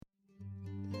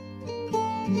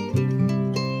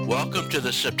Welcome to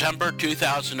the September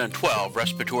 2012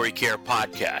 Respiratory Care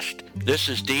Podcast. This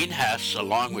is Dean Hess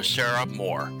along with Sarah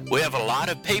Moore. We have a lot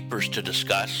of papers to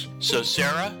discuss, so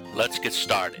Sarah, let's get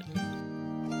started.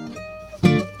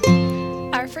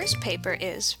 Our first paper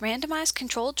is Randomized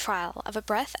Controlled Trial of a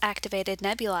Breath-Activated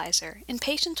Nebulizer in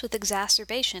Patients with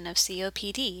Exacerbation of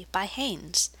COPD by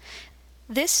Haynes.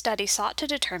 This study sought to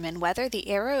determine whether the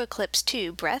Aero Eclipse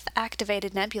II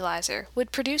breath-activated nebulizer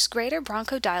would produce greater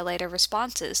bronchodilator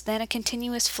responses than a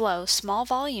continuous flow small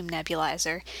volume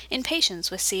nebulizer in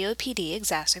patients with COPD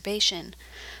exacerbation.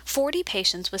 40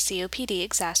 patients with COPD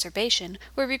exacerbation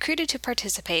were recruited to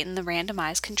participate in the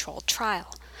randomized controlled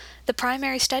trial. The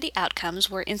primary study outcomes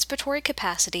were inspiratory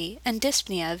capacity and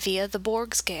dyspnea via the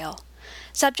Borg scale.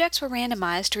 Subjects were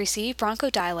randomized to receive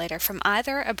bronchodilator from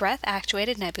either a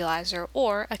breath-actuated nebulizer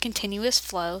or a continuous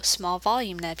flow small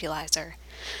volume nebulizer.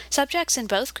 Subjects in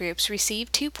both groups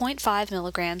received 2.5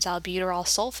 mg albuterol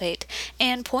sulfate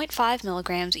and 0.5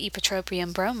 mg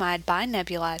ipratropium bromide by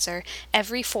nebulizer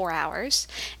every 4 hours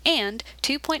and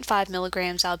 2.5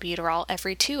 mg albuterol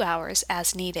every 2 hours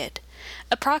as needed.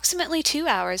 Approximately 2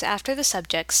 hours after the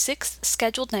subject's sixth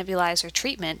scheduled nebulizer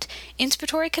treatment,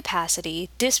 inspiratory capacity,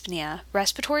 dyspnea,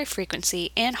 respiratory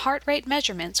frequency, and heart rate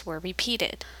measurements were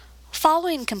repeated.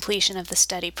 Following completion of the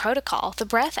study protocol, the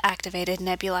breath-activated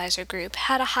nebulizer group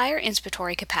had a higher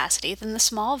inspiratory capacity than the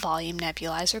small volume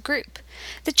nebulizer group.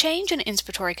 The change in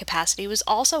inspiratory capacity was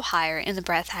also higher in the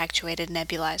breath-actuated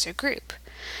nebulizer group.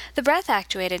 The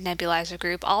breath-actuated nebulizer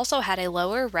group also had a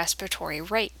lower respiratory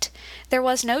rate. There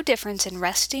was no difference in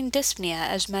resting dyspnea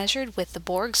as measured with the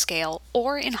Borg scale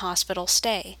or in hospital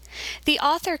stay. The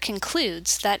author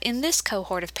concludes that in this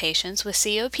cohort of patients with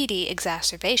COPD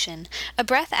exacerbation, a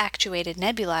breath-actuated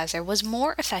nebulizer was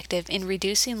more effective in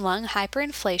reducing lung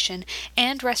hyperinflation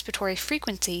and respiratory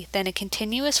frequency than a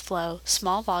continuous flow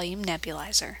small volume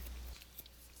nebulizer.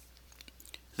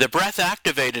 The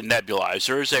breath-activated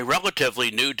nebulizer is a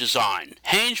relatively new design.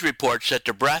 Haynes reports that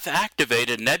the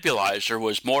breath-activated nebulizer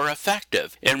was more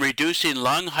effective in reducing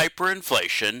lung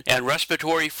hyperinflation and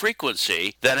respiratory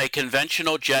frequency than a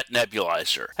conventional jet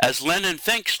nebulizer. As Lynn and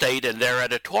Fink state in their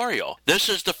editorial, this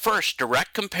is the first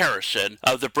direct comparison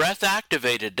of the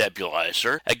breath-activated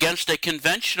nebulizer against a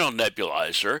conventional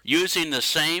nebulizer using the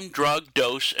same drug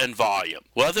dose and volume.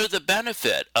 Whether the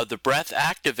benefit of the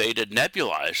breath-activated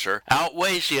nebulizer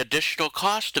outweighs the additional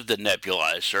cost of the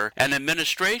nebulizer and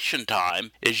administration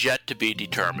time is yet to be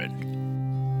determined.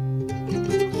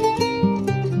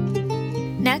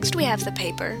 Next, we have the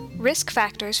paper, Risk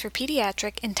Factors for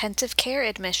Pediatric Intensive Care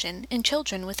Admission in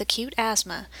Children with Acute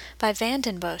Asthma by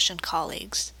Vandenbosch and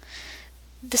colleagues.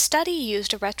 The study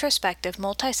used a retrospective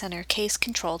multi-center case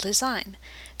control design.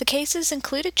 The cases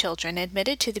included children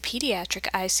admitted to the pediatric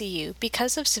ICU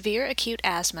because of severe acute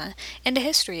asthma and a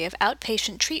history of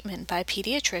outpatient treatment by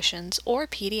pediatricians or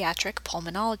pediatric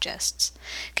pulmonologists.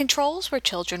 Controls were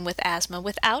children with asthma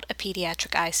without a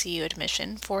pediatric ICU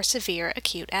admission for severe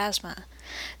acute asthma.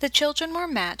 The children were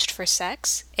matched for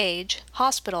sex, age,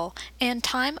 hospital, and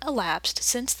time elapsed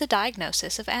since the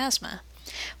diagnosis of asthma.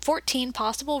 14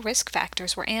 possible risk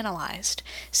factors were analyzed.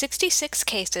 66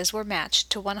 cases were matched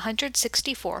to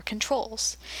 164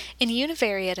 controls. In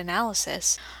univariate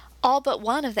analysis, all but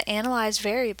one of the analyzed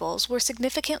variables were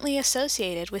significantly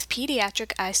associated with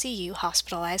pediatric ICU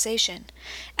hospitalization.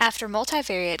 After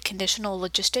multivariate conditional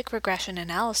logistic regression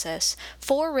analysis,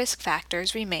 4 risk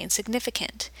factors remained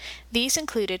significant. These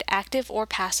included active or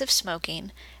passive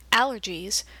smoking,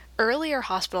 allergies, earlier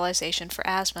hospitalization for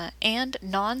asthma, and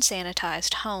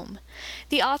non-sanitized home.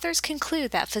 The authors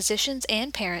conclude that physicians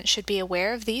and parents should be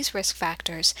aware of these risk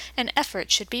factors and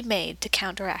efforts should be made to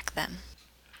counteract them.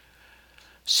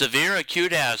 Severe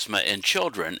acute asthma in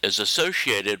children is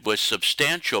associated with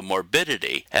substantial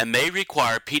morbidity and may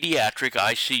require pediatric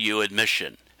ICU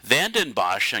admission.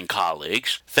 Vandenbosch and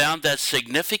colleagues found that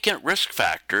significant risk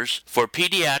factors for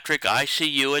pediatric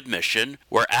ICU admission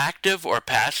were active or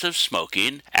passive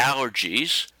smoking,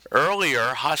 allergies,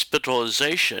 earlier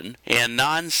hospitalization, and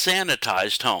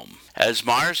non-sanitized home. As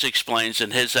Mars explains in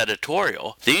his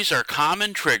editorial, these are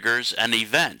common triggers and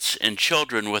events in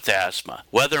children with asthma.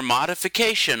 Whether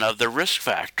modification of the risk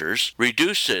factors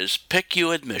reduces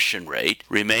PICU admission rate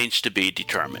remains to be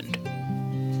determined.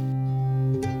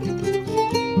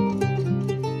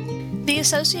 The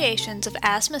associations of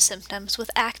asthma symptoms with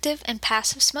active and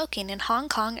passive smoking in Hong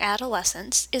Kong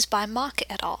adolescents is by Mok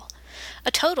et al.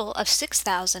 A total of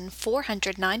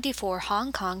 6,494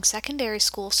 Hong Kong secondary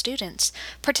school students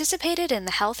participated in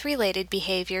the Health-Related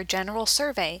Behavior General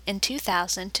Survey in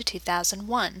 2000 to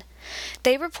 2001.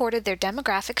 They reported their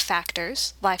demographic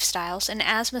factors, lifestyles, and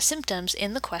asthma symptoms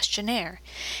in the questionnaire.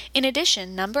 In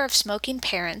addition, number of smoking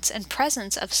parents and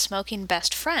presence of smoking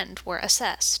best friend were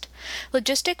assessed.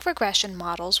 Logistic regression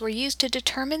models were used to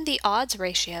determine the odds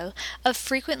ratio of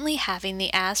frequently having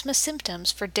the asthma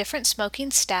symptoms for different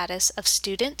smoking status of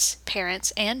students,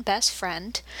 parents, and best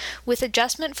friend, with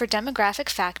adjustment for demographic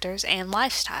factors and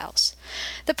lifestyles.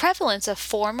 The prevalence of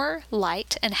former,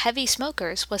 light, and heavy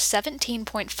smokers was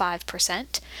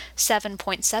 17.5%,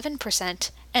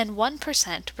 7.7%, and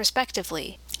 1%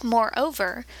 respectively.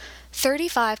 Moreover,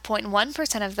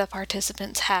 35.1% of the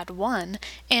participants had one,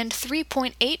 and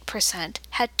 3.8%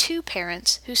 had two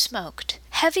parents who smoked.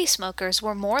 Heavy smokers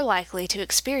were more likely to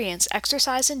experience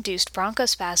exercise-induced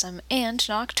bronchospasm and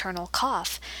nocturnal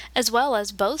cough, as well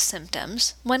as both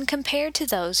symptoms, when compared to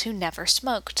those who never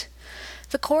smoked.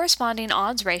 The corresponding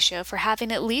odds ratio for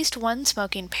having at least one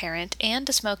smoking parent and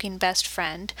a smoking best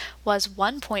friend was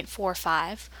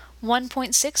 1.45,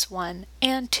 1.61,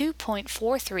 and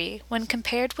 2.43 when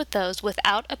compared with those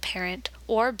without a parent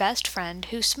or best friend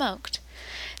who smoked.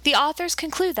 The authors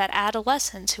conclude that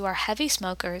adolescents who are heavy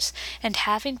smokers and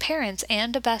having parents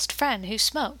and a best friend who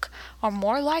smoke are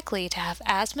more likely to have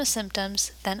asthma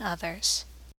symptoms than others.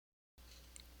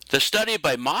 The study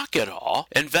by Mock et al.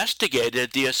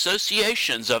 Investigated the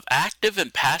associations of active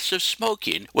and passive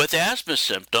smoking with asthma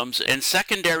symptoms in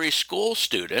secondary school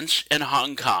students in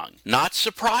Hong Kong. Not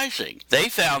surprising, they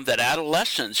found that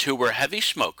adolescents who were heavy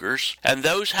smokers and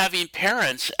those having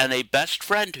parents and a best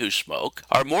friend who smoke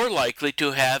are more likely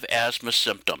to have asthma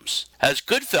symptoms. As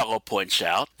Goodfellow points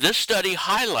out, this study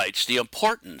highlights the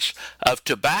importance of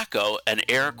tobacco and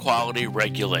air quality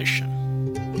regulation.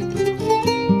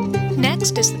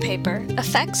 Next is the paper,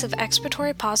 Effects of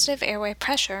Expiratory Positive Airway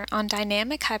Pressure on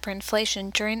Dynamic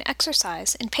Hyperinflation During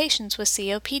Exercise in Patients with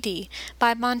COPD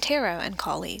by Montero and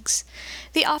colleagues.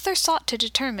 The authors sought to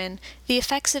determine the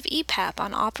effects of EPAP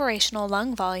on operational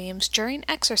lung volumes during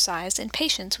exercise in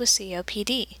patients with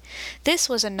COPD. This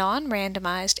was a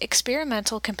non-randomized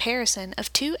experimental comparison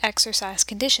of two exercise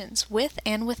conditions with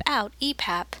and without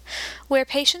EPAP, where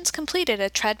patients completed a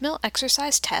treadmill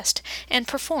exercise test and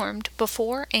performed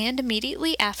before and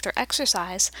immediately after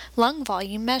exercise lung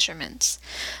volume measurements.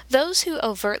 Those who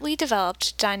overtly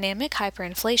developed dynamic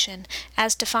hyperinflation,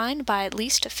 as defined by at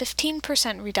least a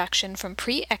 15% reduction from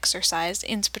pre-exercise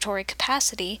inspiratory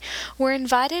capacity, were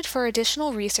invited for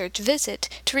additional research visit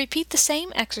to repeat the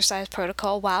same exercise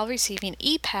protocol while receiving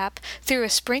EPAP through a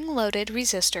spring-loaded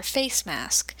resistor face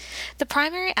mask. The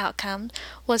primary outcome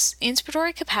was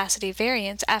inspiratory capacity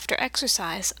variance after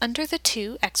exercise under the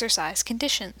two exercise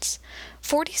conditions.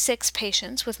 46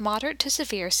 patients with moderate to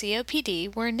severe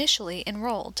COPD were initially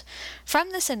enrolled.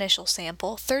 From this initial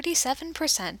sample,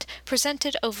 37%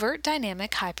 presented overt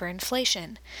dynamic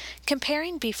hyperinflation.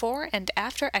 Comparing before and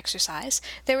after exercise,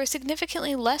 there was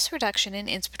significantly less reduction in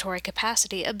inspiratory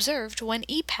capacity observed when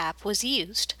EPAP was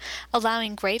used,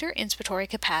 allowing greater inspiratory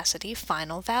capacity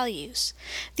final values.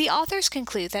 The authors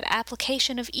conclude that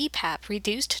application of EPAP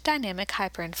reduced dynamic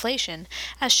hyperinflation,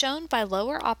 as shown by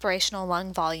lower operational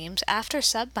lung volumes after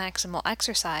submaximal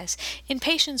exercise in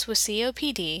patients with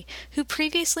COPD who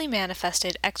previously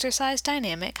manifested exercise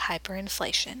dynamic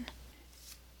hyperinflation.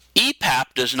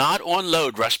 EPAP does not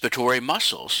unload respiratory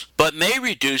muscles, but may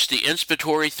reduce the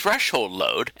inspiratory threshold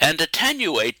load and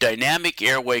attenuate dynamic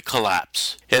airway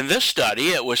collapse. In this study,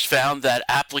 it was found that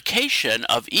application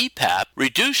of EPAP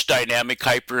reduced dynamic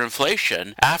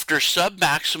hyperinflation after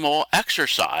submaximal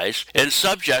exercise in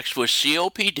subjects with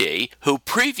COPD who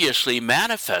previously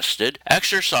manifested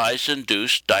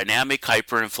exercise-induced dynamic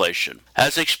hyperinflation.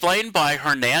 As explained by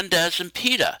Hernandez and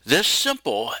Pita, this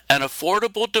simple and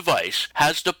affordable device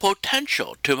has the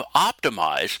potential to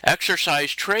optimize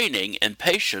exercise training in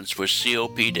patients with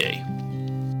COPD.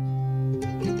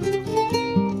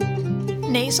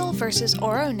 Nasal versus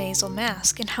oronasal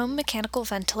mask in home mechanical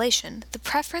ventilation, the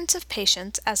preference of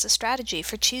patients as a strategy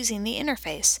for choosing the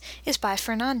interface, is by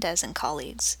Fernandez and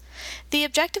colleagues. The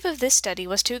objective of this study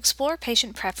was to explore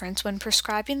patient preference when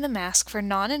prescribing the mask for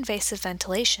non-invasive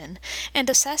ventilation and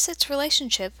assess its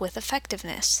relationship with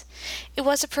effectiveness. It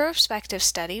was a prospective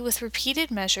study with repeated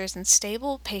measures in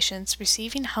stable patients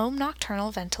receiving home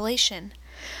nocturnal ventilation.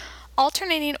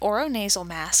 Alternating oronasal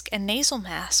mask and nasal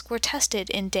mask were tested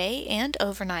in day and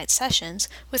overnight sessions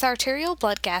with arterial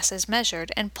blood gases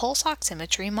measured and pulse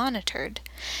oximetry monitored.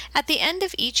 At the end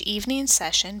of each evening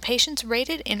session, patients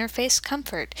rated interface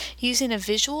comfort using a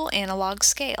visual analog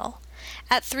scale.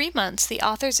 At 3 months, the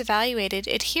authors evaluated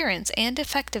adherence and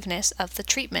effectiveness of the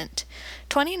treatment.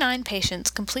 29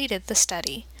 patients completed the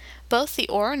study. Both the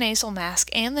oronasal mask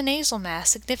and the nasal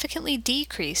mask significantly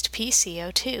decreased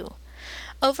PCO2.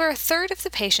 Over a third of the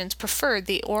patients preferred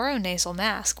the oronasal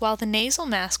mask, while the nasal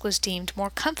mask was deemed more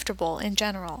comfortable in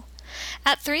general.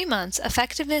 At 3 months,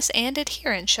 effectiveness and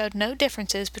adherence showed no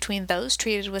differences between those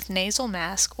treated with nasal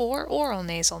mask or oral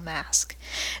nasal mask.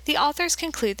 The authors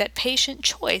conclude that patient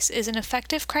choice is an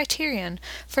effective criterion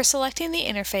for selecting the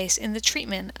interface in the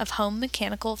treatment of home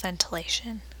mechanical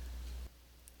ventilation.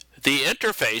 The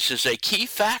interface is a key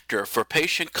factor for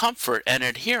patient comfort and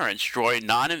adherence during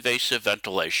non-invasive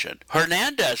ventilation.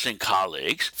 Hernandez and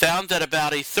colleagues found that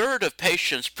about a third of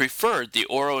patients preferred the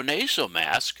oronasal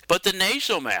mask, but the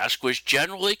nasal mask was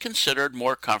generally considered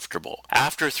more comfortable.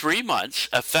 After 3 months,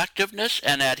 effectiveness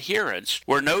and adherence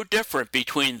were no different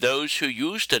between those who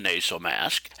used a nasal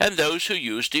mask and those who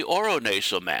used the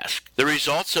oronasal mask. The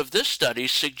results of this study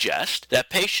suggest that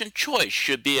patient choice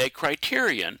should be a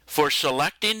criterion for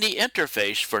selecting the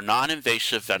interface for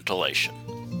non-invasive ventilation.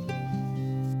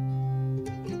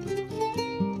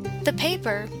 The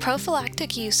paper,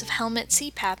 Prophylactic Use of Helmet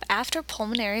CPAP After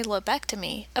Pulmonary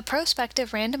Lobectomy, a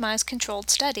prospective randomized controlled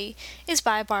study, is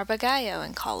by Barbagallo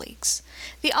and colleagues.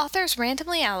 The authors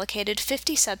randomly allocated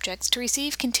 50 subjects to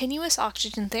receive continuous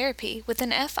oxygen therapy with an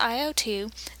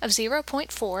FiO2 of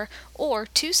 0.4 or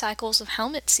 2 cycles of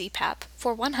helmet CPAP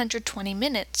for 120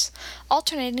 minutes,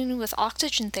 alternating with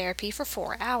oxygen therapy for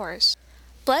 4 hours.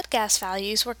 Blood gas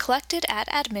values were collected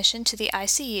at admission to the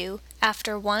ICU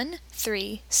after 1,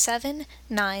 3, 7,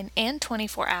 9, and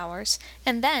 24 hours,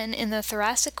 and then in the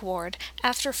thoracic ward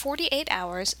after 48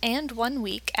 hours and 1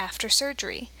 week after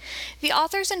surgery. The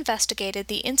authors investigated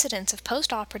the incidence of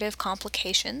postoperative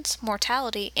complications,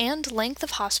 mortality, and length of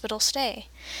hospital stay.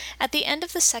 At the end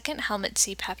of the second helmet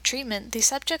CPAP treatment, the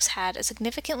subjects had a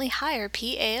significantly higher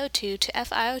PaO2 to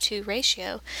FiO2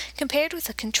 ratio compared with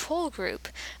the control group,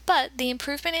 but the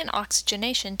improvement in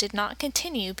oxygenation did not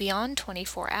continue beyond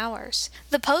 24 hours.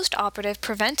 The post-operative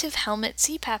preventive helmet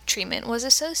CPAP treatment was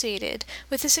associated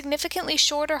with a significantly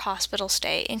shorter hospital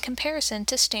stay in comparison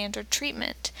to standard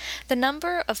treatment. The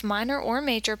number of minor or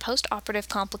major post-operative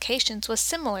complications was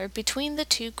similar between the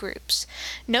two groups.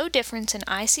 No difference in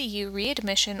ICU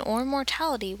readmission or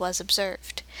mortality was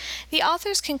observed. The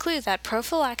authors conclude that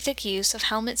prophylactic use of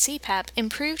helmet CPAP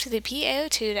improved the PaO2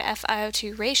 to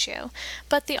FiO2 ratio,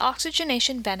 but the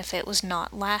oxygenation benefit was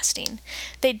not lasting.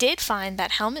 They did find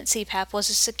that helmet CPAP was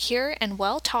a secure and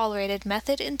well-tolerated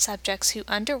method in subjects who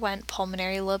underwent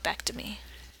pulmonary lobectomy.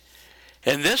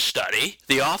 In this study,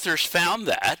 the authors found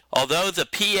that, although the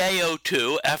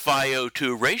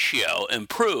PaO2-FiO2 ratio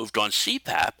improved on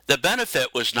CPAP, the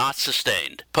benefit was not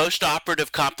sustained.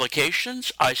 Postoperative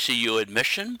complications, ICU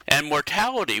admission, and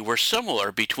mortality were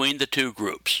similar between the two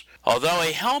groups. Although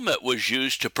a helmet was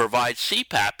used to provide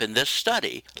CPAP in this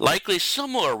study, likely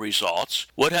similar results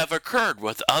would have occurred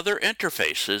with other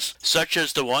interfaces, such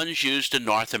as the ones used in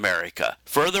North America.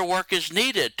 Further work is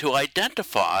needed to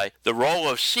identify the role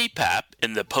of CPAP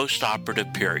in the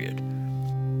postoperative period.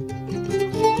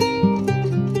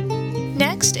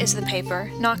 Next is the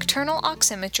paper, Nocturnal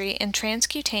Oximetry and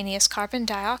Transcutaneous Carbon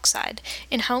Dioxide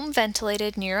in Home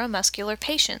Ventilated Neuromuscular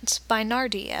Patients by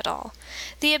Nardi et al.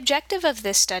 The objective of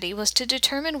this study was to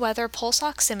determine whether pulse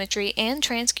oximetry and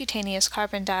transcutaneous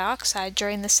carbon dioxide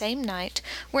during the same night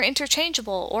were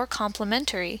interchangeable or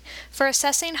complementary for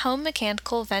assessing home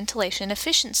mechanical ventilation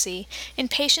efficiency in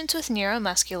patients with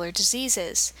neuromuscular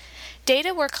diseases.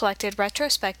 Data were collected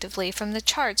retrospectively from the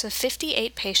charts of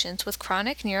 58 patients with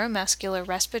chronic neuromuscular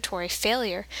respiratory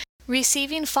failure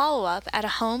receiving follow-up at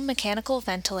a home mechanical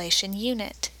ventilation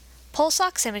unit. Pulse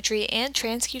oximetry and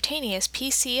transcutaneous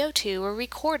PCO2 were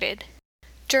recorded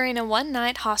during a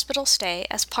one-night hospital stay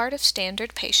as part of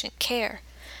standard patient care.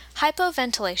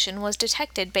 Hypoventilation was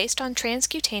detected based on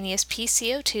transcutaneous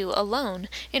PCO2 alone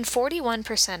in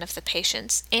 41% of the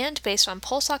patients and based on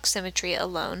pulse oximetry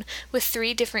alone with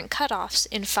 3 different cutoffs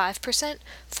in 5%,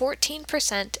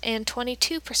 14%, and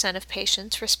 22% of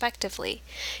patients respectively.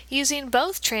 Using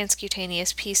both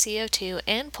transcutaneous PCO2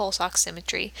 and pulse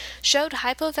oximetry showed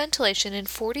hypoventilation in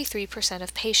 43%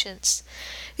 of patients.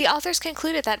 The authors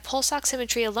concluded that pulse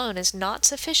oximetry alone is not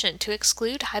sufficient to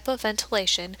exclude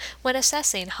hypoventilation when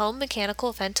assessing home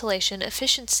mechanical ventilation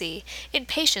efficiency in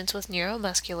patients with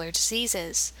neuromuscular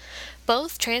diseases.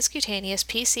 Both transcutaneous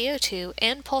PCO2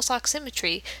 and pulse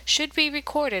oximetry should be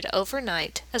recorded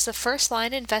overnight as a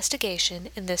first-line investigation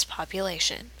in this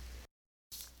population.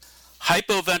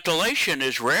 Hypoventilation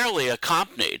is rarely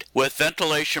accompanied with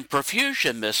ventilation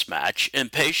perfusion mismatch in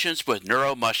patients with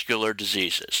neuromuscular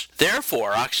diseases.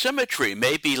 Therefore, oximetry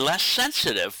may be less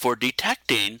sensitive for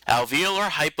detecting alveolar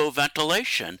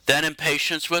hypoventilation than in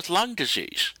patients with lung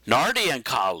disease. Nardi and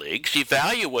colleagues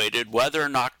evaluated whether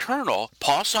nocturnal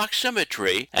pulse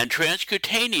oximetry and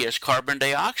transcutaneous carbon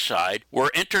dioxide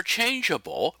were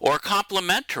interchangeable or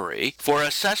complementary for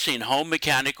assessing home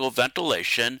mechanical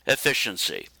ventilation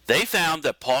efficiency. They found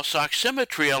that pulse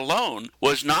oximetry alone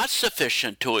was not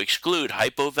sufficient to exclude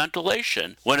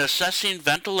hypoventilation when assessing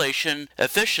ventilation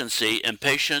efficiency in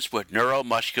patients with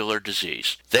neuromuscular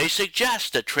disease. They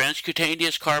suggest that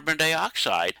transcutaneous carbon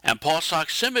dioxide and pulse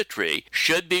oximetry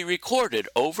should be recorded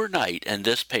overnight in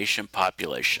this patient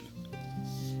population.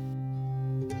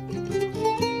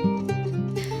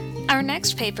 Our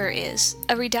next paper is,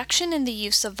 a reduction in the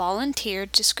use of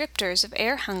volunteered descriptors of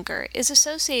air hunger is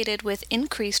associated with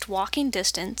increased walking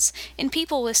distance in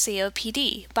people with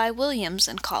COPD by Williams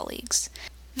and colleagues.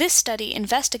 This study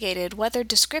investigated whether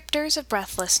descriptors of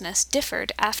breathlessness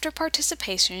differed after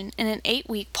participation in an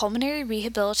 8-week pulmonary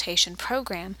rehabilitation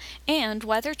program and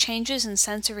whether changes in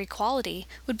sensory quality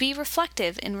would be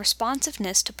reflective in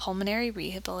responsiveness to pulmonary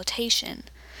rehabilitation.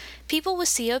 People with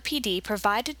COPD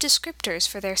provided descriptors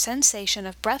for their sensation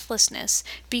of breathlessness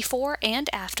before and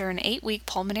after an 8-week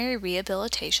pulmonary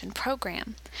rehabilitation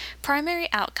program. Primary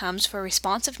outcomes for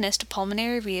responsiveness to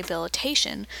pulmonary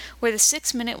rehabilitation were the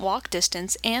 6-minute walk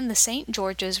distance and the St.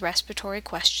 George's Respiratory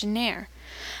Questionnaire.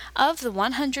 Of the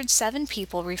 107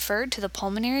 people referred to the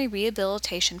pulmonary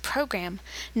rehabilitation program,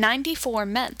 94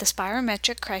 met the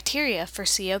spirometric criteria for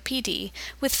COPD,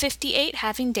 with 58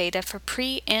 having data for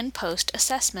pre- and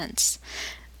post-assessments.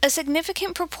 A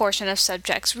significant proportion of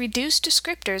subjects reduced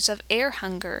descriptors of air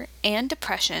hunger and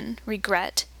depression,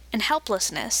 regret, and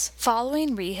helplessness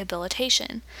following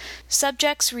rehabilitation.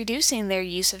 Subjects reducing their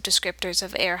use of descriptors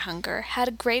of air hunger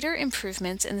had greater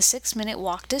improvements in the 6-minute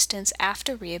walk distance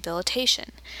after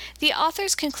rehabilitation. The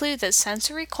authors conclude that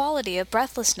sensory quality of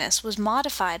breathlessness was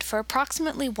modified for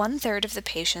approximately 1/3 of the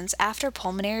patients after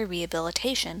pulmonary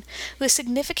rehabilitation, with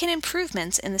significant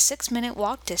improvements in the 6-minute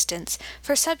walk distance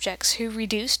for subjects who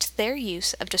reduced their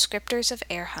use of descriptors of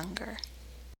air hunger.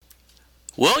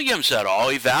 Williams et al.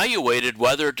 Evaluated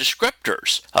whether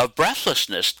descriptors of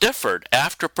breathlessness differed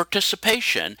after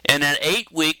participation in an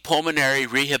 8-week pulmonary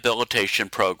rehabilitation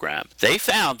program. They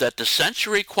found that the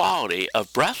sensory quality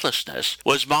of breathlessness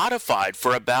was modified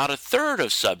for about 1/3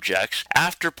 of subjects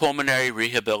after pulmonary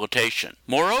rehabilitation.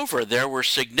 Moreover, there were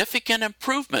significant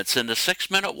improvements in the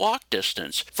 6-minute walk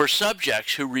distance for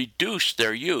subjects who reduced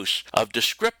their use of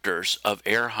descriptors of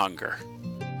air hunger.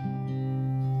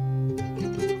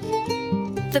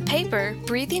 The paper,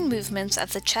 Breathing Movements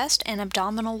of the Chest and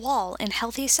Abdominal Wall in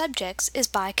Healthy Subjects, is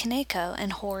by Kaneko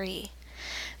and Hori.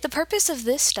 The purpose of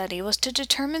this study was to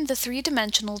determine the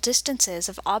 3-dimensional distances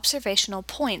of observational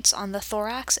points on the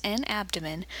thorax and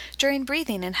abdomen during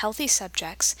breathing in healthy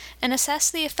subjects and assess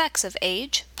the effects of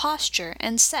age, posture,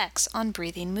 and sex on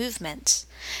breathing movements.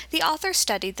 The author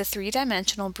studied the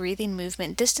 3-dimensional breathing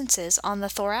movement distances on the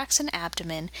thorax and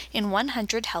abdomen in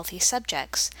 100 healthy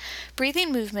subjects.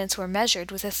 Breathing movements were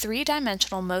measured with a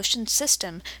 3-dimensional motion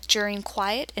system during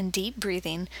quiet and deep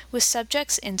breathing with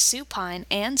subjects in supine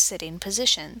and sitting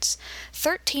positions.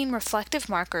 13 reflective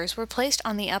markers were placed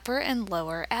on the upper and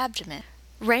lower abdomen.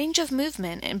 Range of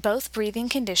movement in both breathing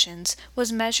conditions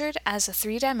was measured as a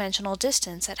 3-dimensional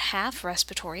distance at half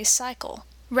respiratory cycle.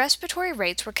 Respiratory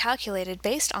rates were calculated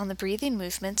based on the breathing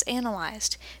movements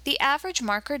analyzed. The average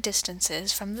marker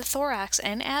distances from the thorax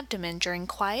and abdomen during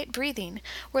quiet breathing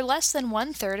were less than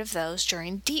 1/3 of those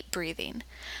during deep breathing.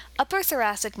 Upper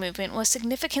thoracic movement was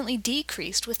significantly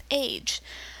decreased with age.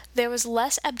 There was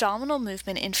less abdominal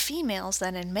movement in females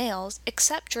than in males,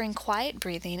 except during quiet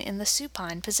breathing in the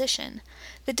supine position.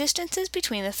 The distances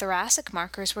between the thoracic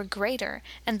markers were greater,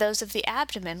 and those of the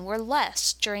abdomen were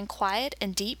less during quiet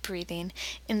and deep breathing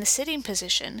in the sitting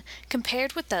position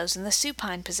compared with those in the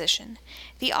supine position.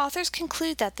 The authors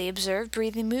conclude that the observed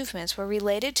breathing movements were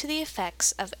related to the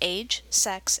effects of age,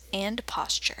 sex, and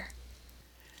posture.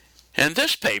 In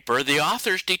this paper, the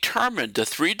authors determined the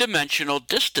 3-dimensional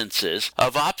distances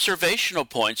of observational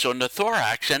points on the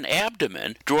thorax and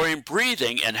abdomen during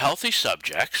breathing in healthy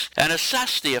subjects and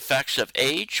assessed the effects of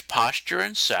age, posture,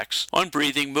 and sex on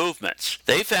breathing movements.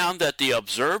 They found that the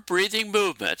observed breathing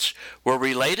movements were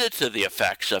related to the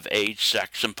effects of age,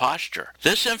 sex, and posture.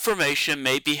 This information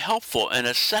may be helpful in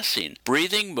assessing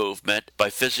breathing movement by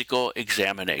physical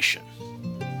examination.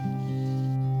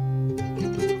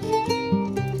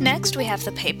 Next, we have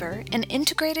the paper, An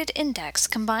Integrated Index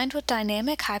Combined with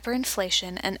Dynamic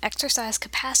Hyperinflation and Exercise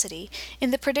Capacity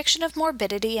in the Prediction of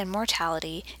Morbidity and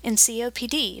Mortality in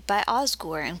COPD by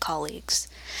Osgour and colleagues.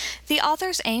 The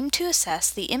authors aim to assess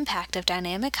the impact of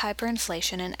dynamic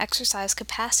hyperinflation and exercise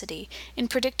capacity in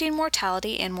predicting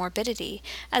mortality and morbidity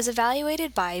as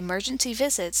evaluated by emergency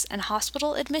visits and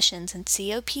hospital admissions in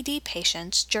COPD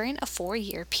patients during a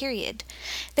 4-year period.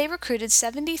 They recruited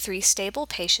 73 stable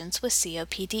patients with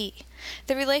COPD.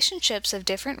 The relationships of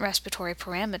different respiratory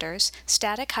parameters,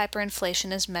 static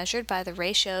hyperinflation is measured by the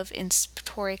ratio of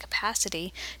inspiratory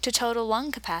capacity to total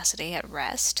lung capacity at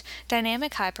rest,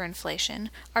 dynamic hyperinflation,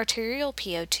 arterial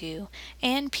PO2,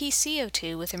 and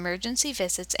PCO2 with emergency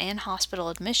visits and hospital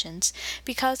admissions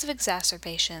because of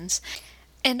exacerbations,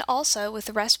 and also with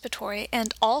respiratory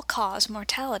and all-cause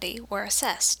mortality were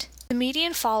assessed. The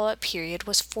median follow-up period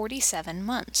was 47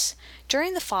 months.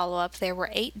 During the follow-up, there were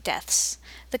 8 deaths.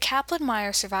 The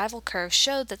Kaplan-Meier survival curve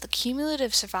showed that the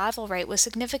cumulative survival rate was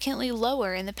significantly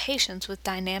lower in the patients with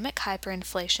dynamic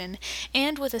hyperinflation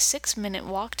and with a 6-minute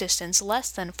walk distance less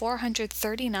than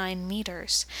 439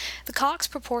 meters. The Cox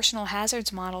proportional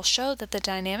hazards model showed that the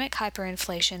dynamic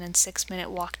hyperinflation and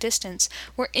 6-minute walk distance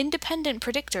were independent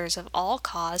predictors of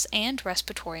all-cause and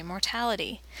respiratory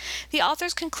mortality. The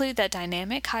authors conclude that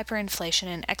dynamic hyperinflation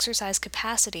and exercise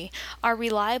capacity are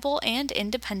reliable and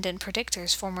independent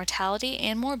predictors for mortality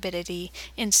and morbidity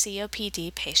in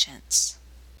COPD patients.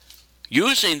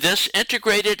 Using this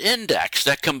integrated index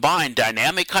that combined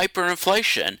dynamic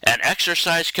hyperinflation and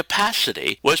exercise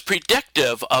capacity was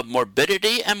predictive of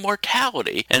morbidity and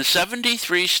mortality in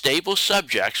 73 stable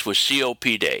subjects with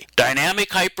COPD. Dynamic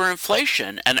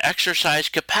hyperinflation and exercise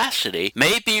capacity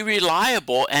may be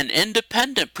reliable and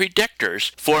independent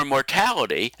predictors for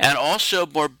mortality and also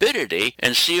morbidity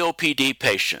in COPD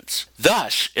patients.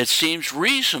 Thus, it seems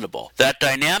reasonable that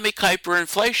dynamic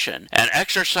hyperinflation and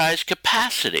exercise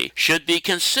capacity should be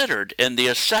considered in the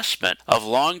assessment of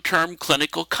long-term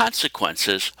clinical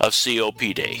consequences of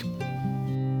COPD.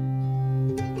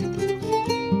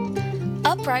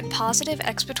 Upright positive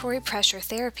expiratory pressure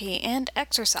therapy and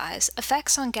exercise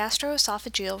effects on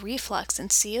gastroesophageal reflux in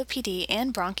COPD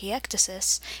and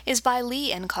bronchiectasis is by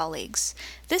Lee and colleagues.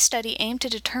 This study aimed to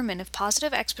determine if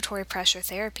positive expiratory pressure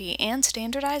therapy and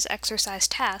standardized exercise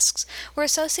tasks were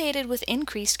associated with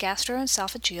increased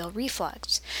gastroesophageal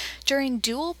reflux. During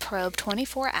dual-probe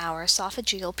 24-hour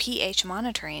esophageal pH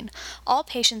monitoring, all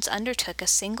patients undertook a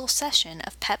single session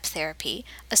of PEP therapy,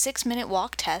 a 6-minute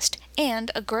walk test,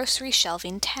 and a grocery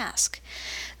shelving task.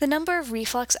 The number of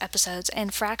reflux episodes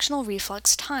and fractional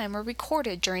reflux time were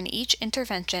recorded during each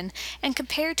intervention and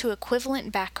compared to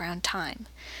equivalent background time.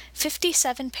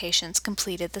 57 patients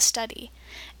completed the study.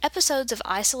 Episodes of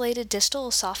isolated distal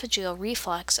esophageal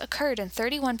reflux occurred in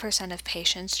 31% of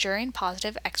patients during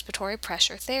positive expiratory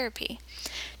pressure therapy,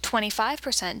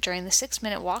 25% during the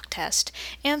 6-minute walk test,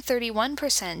 and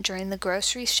 31% during the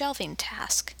grocery shelving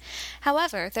task.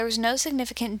 However, there was no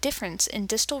significant difference in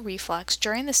distal reflux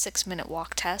during the 6-minute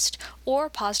walk test or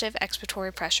positive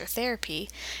expiratory pressure therapy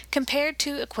compared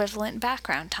to equivalent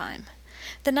background time.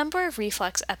 The number of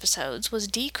reflux episodes was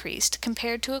decreased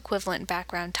compared to equivalent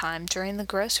background time during the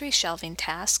grocery shelving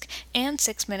task and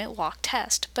 6-minute walk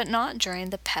test, but not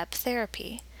during the PEP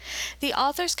therapy. The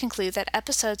authors conclude that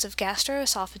episodes of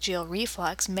gastroesophageal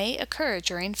reflux may occur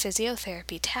during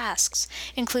physiotherapy tasks,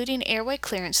 including airway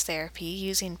clearance therapy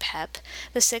using PEP,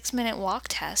 the 6-minute walk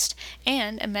test,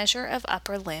 and a measure of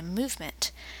upper limb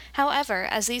movement. However,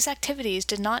 as these activities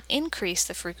did not increase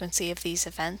the frequency of these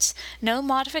events, no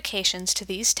modifications to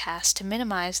these tasks to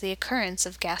minimize the occurrence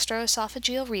of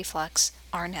gastroesophageal reflux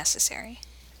are necessary.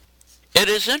 It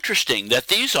is interesting that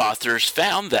these authors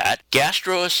found that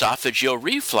gastroesophageal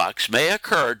reflux may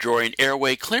occur during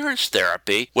airway clearance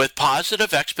therapy with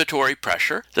positive expiratory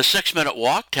pressure, the 6-minute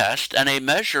walk test, and a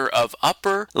measure of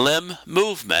upper limb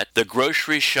movement, the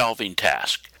grocery shelving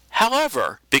task.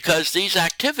 However, because these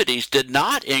activities did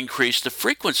not increase the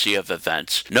frequency of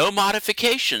events, no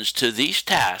modifications to these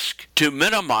tasks to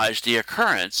minimize the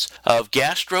occurrence of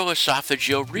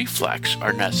gastroesophageal reflux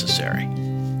are necessary.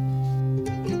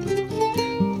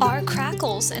 Are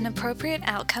crackles an appropriate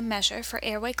outcome measure for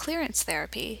airway clearance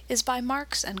therapy is by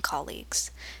Marks and colleagues.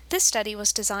 This study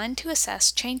was designed to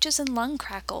assess changes in lung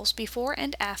crackles before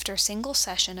and after single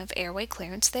session of airway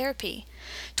clearance therapy.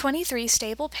 23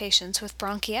 stable patients with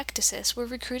bronchiectasis were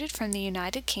recruited from the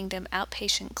United Kingdom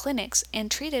outpatient clinics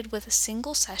and treated with a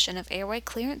single session of airway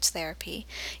clearance therapy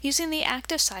using the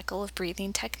active cycle of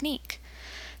breathing technique.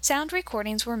 Sound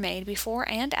recordings were made before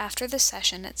and after the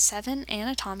session at 7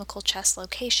 anatomical chest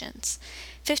locations.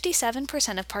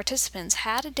 57% of participants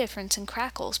had a difference in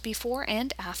crackles before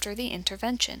and after the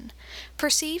intervention.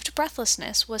 Perceived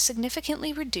breathlessness was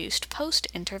significantly reduced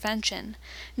post-intervention.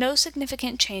 No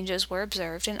significant changes were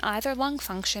observed in either lung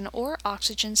function or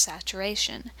oxygen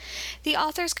saturation. The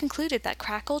authors concluded that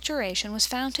crackle duration was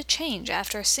found to change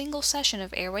after a single session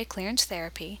of airway clearance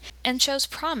therapy and shows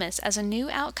promise as a new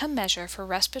outcome measure for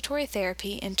respiratory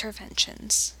therapy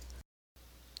interventions.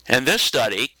 In this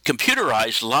study,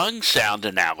 computerized lung sound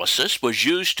analysis was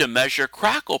used to measure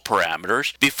crackle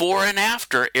parameters before and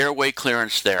after airway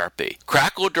clearance therapy.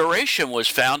 Crackle duration was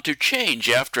found to change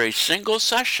after a single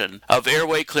session of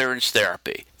airway clearance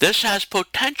therapy. This has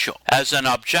potential as an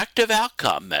objective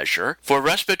outcome measure for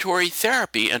respiratory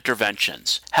therapy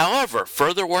interventions. However,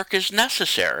 further work is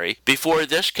necessary before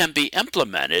this can be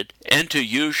implemented into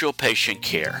usual patient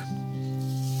care.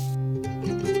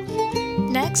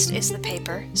 Next is the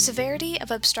paper, Severity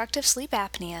of Obstructive Sleep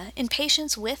Apnea in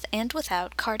Patients with and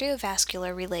Without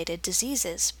Cardiovascular-Related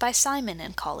Diseases by Simon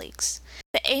and colleagues.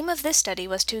 The aim of this study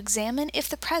was to examine if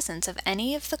the presence of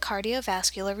any of the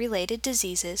cardiovascular-related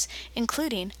diseases,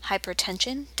 including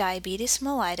hypertension, diabetes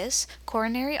mellitus,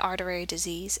 coronary artery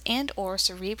disease, and/or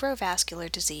cerebrovascular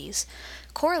disease,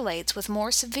 correlates with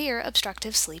more severe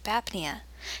obstructive sleep apnea.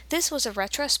 This was a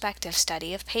retrospective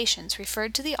study of patients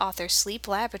referred to the author's sleep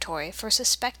laboratory for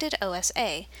suspected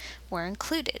OSA were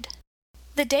included.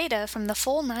 The data from the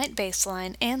full-night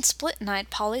baseline and split-night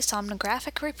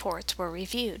polysomnographic reports were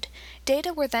reviewed.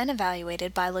 Data were then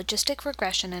evaluated by logistic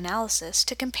regression analysis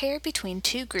to compare between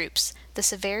two groups, the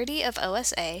severity of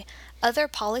OSA, other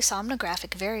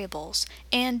polysomnographic variables,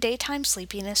 and daytime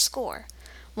sleepiness score.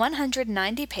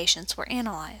 190 patients were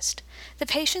analyzed. The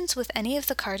patients with any of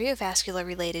the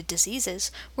cardiovascular-related diseases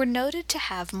were noted to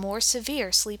have more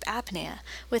severe sleep apnea,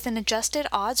 with an adjusted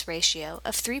odds ratio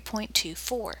of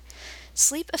 3.24.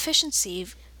 Sleep efficiency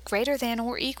greater than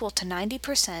or equal to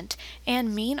 90%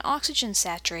 and mean oxygen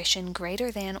saturation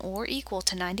greater than or equal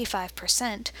to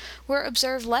 95% were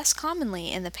observed less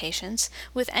commonly in the patients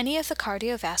with any of the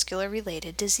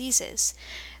cardiovascular-related diseases.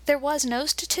 There was no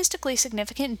statistically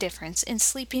significant difference in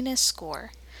sleepiness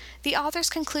score. The authors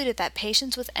concluded that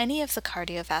patients with any of the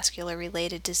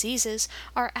cardiovascular-related diseases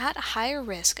are at a higher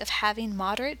risk of having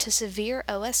moderate to severe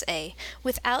OSA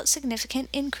without significant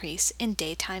increase in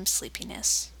daytime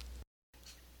sleepiness.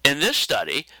 In this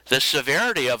study, the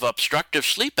severity of obstructive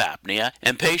sleep apnea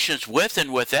in patients with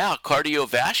and without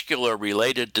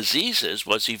cardiovascular-related diseases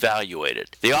was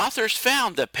evaluated. The authors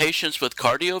found that patients with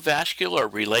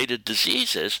cardiovascular-related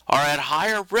diseases are at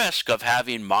higher risk of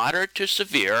having moderate to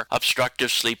severe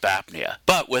obstructive sleep apnea,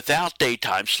 but without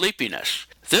daytime sleepiness.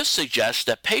 This suggests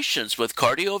that patients with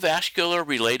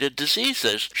cardiovascular-related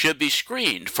diseases should be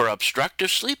screened for obstructive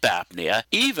sleep apnea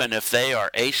even if they are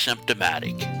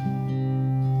asymptomatic.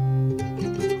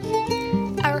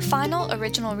 Our final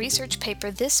original research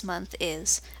paper this month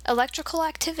is Electrical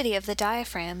Activity of the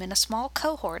Diaphragm in a Small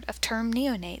Cohort of Term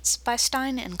Neonates by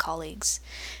Stein and colleagues.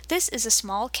 This is a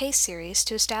small case series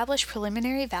to establish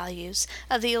preliminary values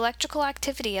of the electrical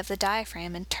activity of the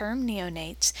diaphragm in term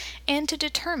neonates and to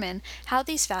determine how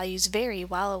these values vary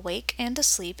while awake and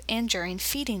asleep and during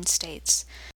feeding states.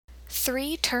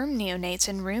 3 term neonates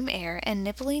in room air and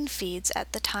nibbling feeds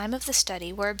at the time of the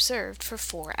study were observed for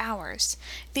 4 hours.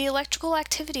 The electrical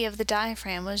activity of the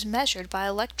diaphragm was measured by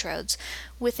electrodes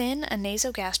within a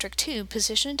nasogastric tube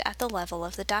positioned at the level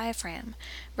of the diaphragm.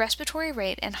 Respiratory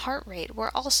rate and heart rate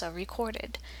were also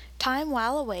recorded. Time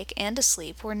while awake and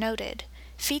asleep were noted.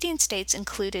 Feeding states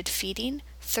included feeding,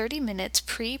 30 minutes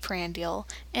pre-prandial,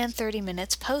 and 30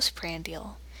 minutes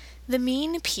post-prandial. The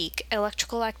mean peak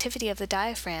electrical activity of the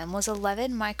diaphragm was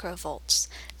 11 microvolts.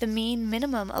 The mean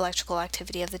minimum electrical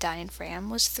activity of the diaphragm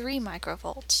was 3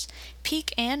 microvolts.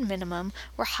 Peak and minimum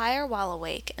were higher while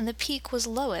awake, and the peak was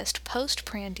lowest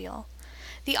post-prandial.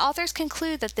 The authors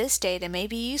conclude that this data may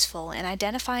be useful in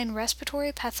identifying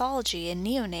respiratory pathology in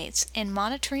neonates and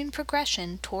monitoring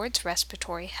progression towards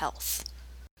respiratory health.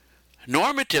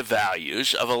 Normative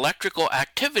values of electrical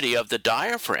activity of the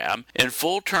diaphragm in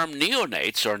full-term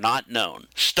neonates are not known.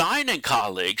 Stein and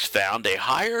colleagues found a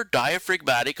higher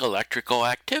diaphragmatic electrical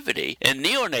activity in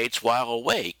neonates while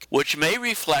awake, which may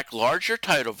reflect larger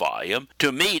tidal volume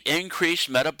to meet increased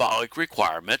metabolic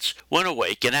requirements when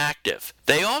awake and active.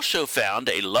 They also found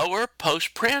a lower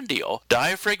postprandial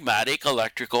diaphragmatic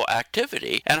electrical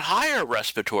activity and higher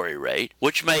respiratory rate,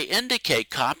 which may indicate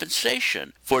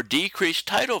compensation for decreased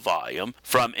tidal volume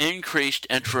from increased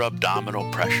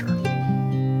intra-abdominal pressure.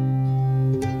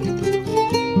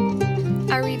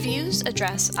 Our Reviews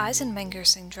address Eisenmenger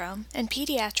syndrome and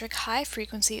pediatric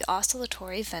high-frequency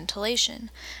oscillatory ventilation.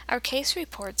 Our case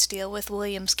reports deal with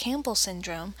Williams-Campbell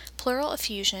syndrome, pleural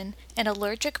effusion, and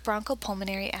allergic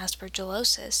bronchopulmonary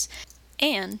aspergillosis,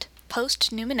 and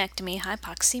post-pneumonectomy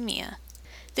hypoxemia.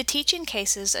 The teaching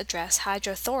cases address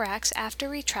hydrothorax after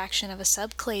retraction of a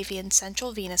subclavian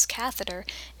central venous catheter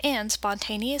and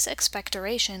spontaneous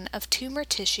expectoration of tumor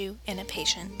tissue in a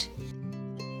patient.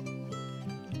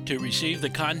 To receive the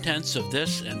contents of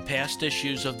this and past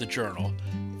issues of the journal,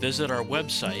 visit our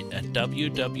website at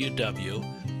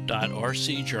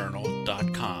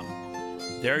www.rcjournal.com.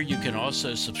 There you can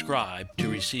also subscribe to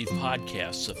receive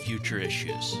podcasts of future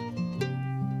issues.